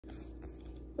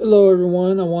Hello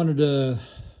everyone, I wanted to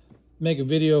make a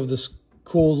video of this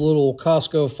cool little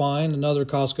Costco find, another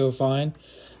Costco find.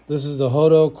 This is the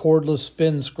Hoto Cordless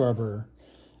Spin Scrubber,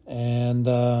 and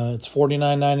it's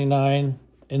 $49.99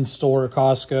 in store at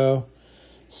Costco.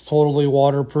 It's totally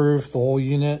waterproof. The whole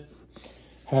unit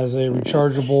has a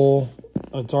rechargeable,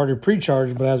 it's already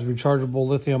pre-charged, but has a rechargeable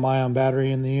lithium-ion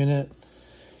battery in the unit,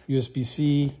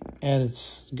 USB-C, and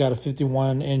it's got a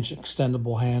 51-inch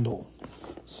extendable handle.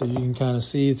 So you can kind of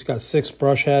see it's got 6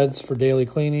 brush heads for daily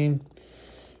cleaning.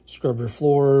 Scrub your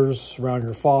floors, around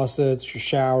your faucets, your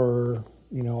shower,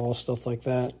 you know, all stuff like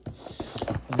that.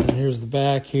 And then here's the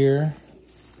back here.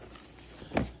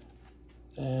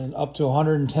 And up to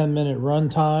 110-minute run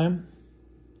time.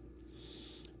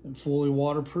 And fully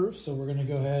waterproof. So we're going to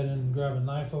go ahead and grab a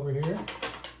knife over here.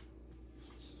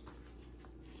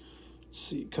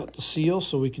 See, cut the seal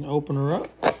so we can open her up.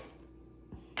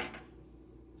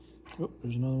 Oh,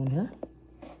 there's another one here.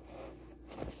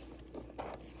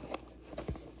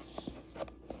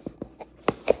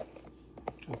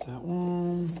 Got that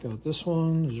one. Got this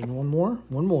one. Is there one more?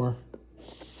 One more.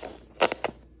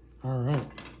 All right.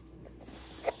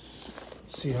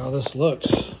 See how this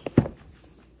looks.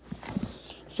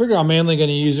 Figure I'm mainly going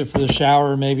to use it for the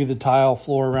shower, maybe the tile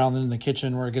floor around in the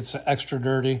kitchen where it gets extra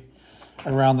dirty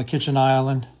around the kitchen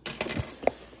island.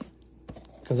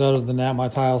 Because other than that, my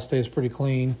tile stays pretty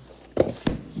clean.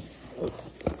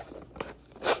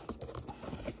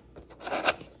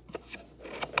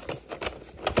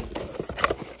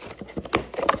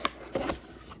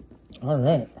 All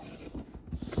right.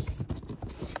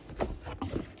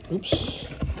 Oops.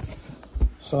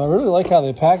 So I really like how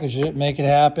they package it. Make it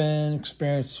happen.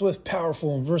 Experience swift,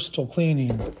 powerful, and versatile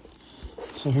cleaning.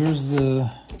 So here's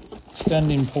the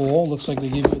extending pole. Looks like they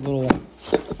give you a little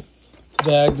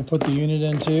bag to put the unit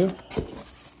into.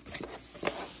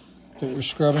 Got your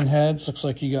scrubbing heads. Looks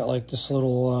like you got like this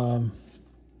little,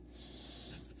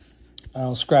 I don't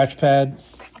know, scratch pad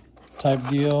type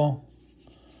deal.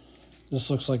 This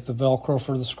looks like the Velcro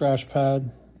for the scratch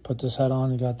pad. Put this head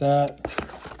on, you got that.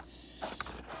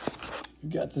 You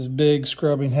got this big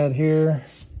scrubbing head here.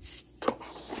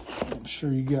 I'm sure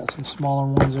you got some smaller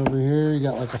ones over here. You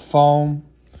got like a foam.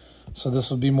 So this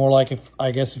would be more like, if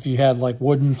I guess if you had like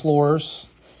wooden floors,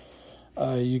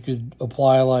 you could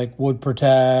apply like wood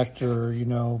protect or, you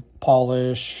know,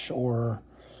 polish or,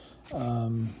 you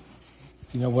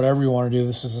know, whatever you want to do.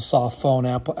 This is a soft foam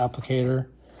applicator.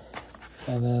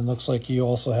 And then looks like you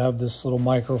also have this little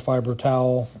microfiber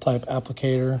towel type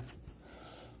applicator.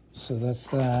 So that's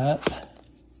that.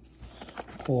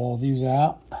 Pull all these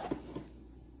out.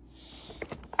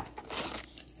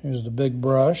 Here's the big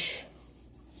brush.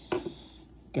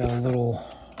 Got a little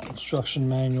instruction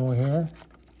manual here.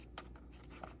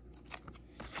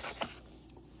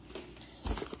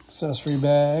 Accessory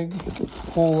bag.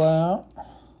 Pull out.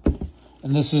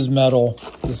 And this is metal.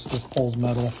 This pole's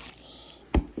metal.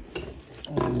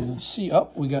 And let's see, oh,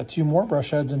 we got 2 more brush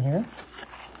heads in here.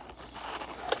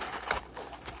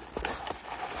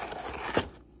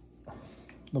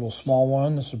 Little small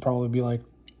one. This would probably be like,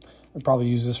 I'd probably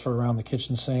use this for around the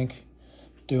kitchen sink.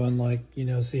 Doing like, you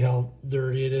know, see how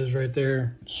dirty it is right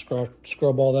there. Scrub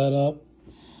all that up.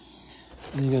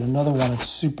 And you got another one that's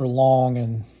super long,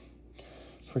 and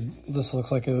for this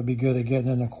looks like it would be good at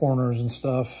getting in the corners and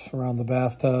stuff around the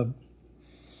bathtub.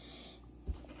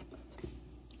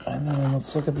 And then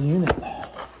let's look at the unit.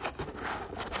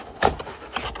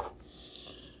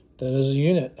 That is a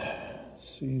unit.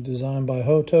 See, designed by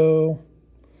Hoto.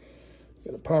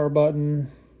 Got a power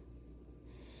button.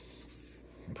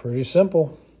 Pretty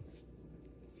simple.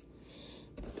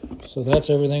 So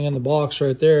that's everything in the box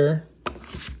right there.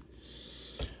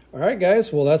 All right,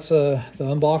 guys. Well, that's the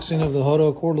unboxing of the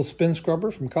Hoto Cordless Spin Scrubber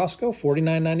from Costco,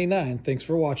 $49.99. Thanks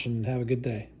for watching and have a good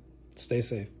day. Stay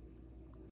safe.